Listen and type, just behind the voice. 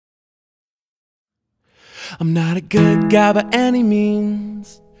I'm not a good guy by any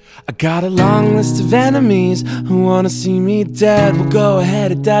means. I got a long list of enemies who wanna see me dead. Well, go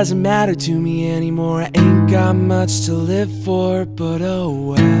ahead, it doesn't matter to me anymore. I ain't got much to live for, but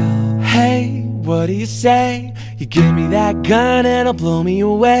oh well. Hey, what do you say? You give me that gun and it'll blow me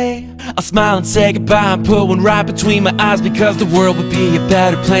away. I'll smile and say goodbye and put one right between my eyes, because the world would be a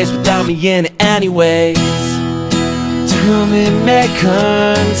better place without me in it anyways. To whom it may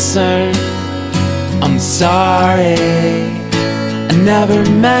concern, I'm sorry, I never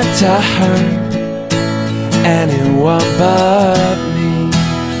meant to hurt anyone but me.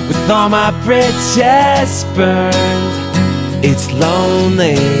 With all my bridges burned, it's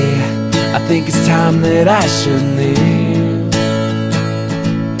lonely, I think it's time that I should leave.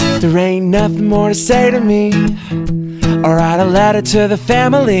 There ain't nothing more to say to me, or write a letter to the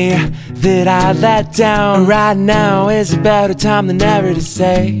family that I let down. Right now is a better time than ever to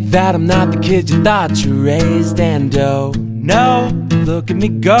say that I'm not the kid you thought you raised. And oh no, look at me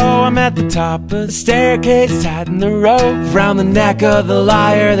go, I'm at the top of the staircase, tighten the rope around the neck of the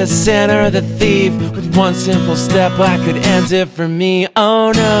liar, the sinner, the thief. With one simple step I could end it for me.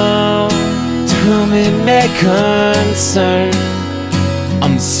 Oh no, to whom it may concern,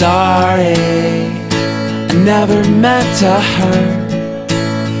 I'm sorry, I never meant to hurt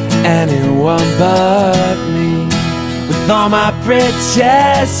anyone but me. With all my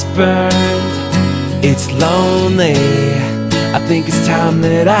bridges burned, it's lonely, I think it's time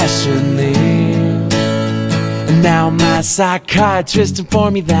that I should leave. And now my psychiatrist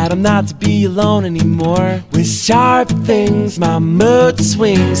informed me that I'm not to be alone anymore. With sharp things, my mood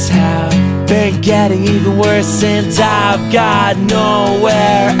swings have been getting even worse, and I've got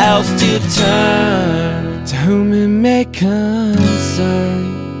nowhere else to turn. To whom it may concern,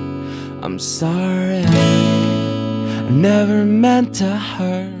 I'm sorry, I never meant to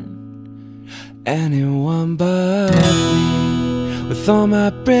hurt anyone but me. With all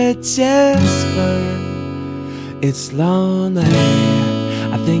my bridges burned, it's lonely,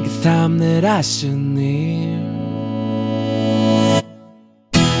 I think it's time that I should leave.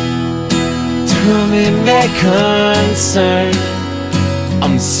 To whom it may concern,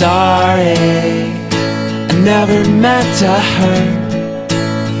 I'm sorry, I never meant to hurt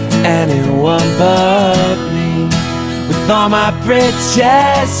anyone but me. With all my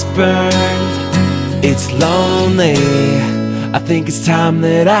bridges burned, it's lonely, I think it's time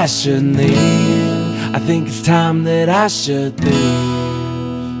that I should leave. I think it's time that I should leave.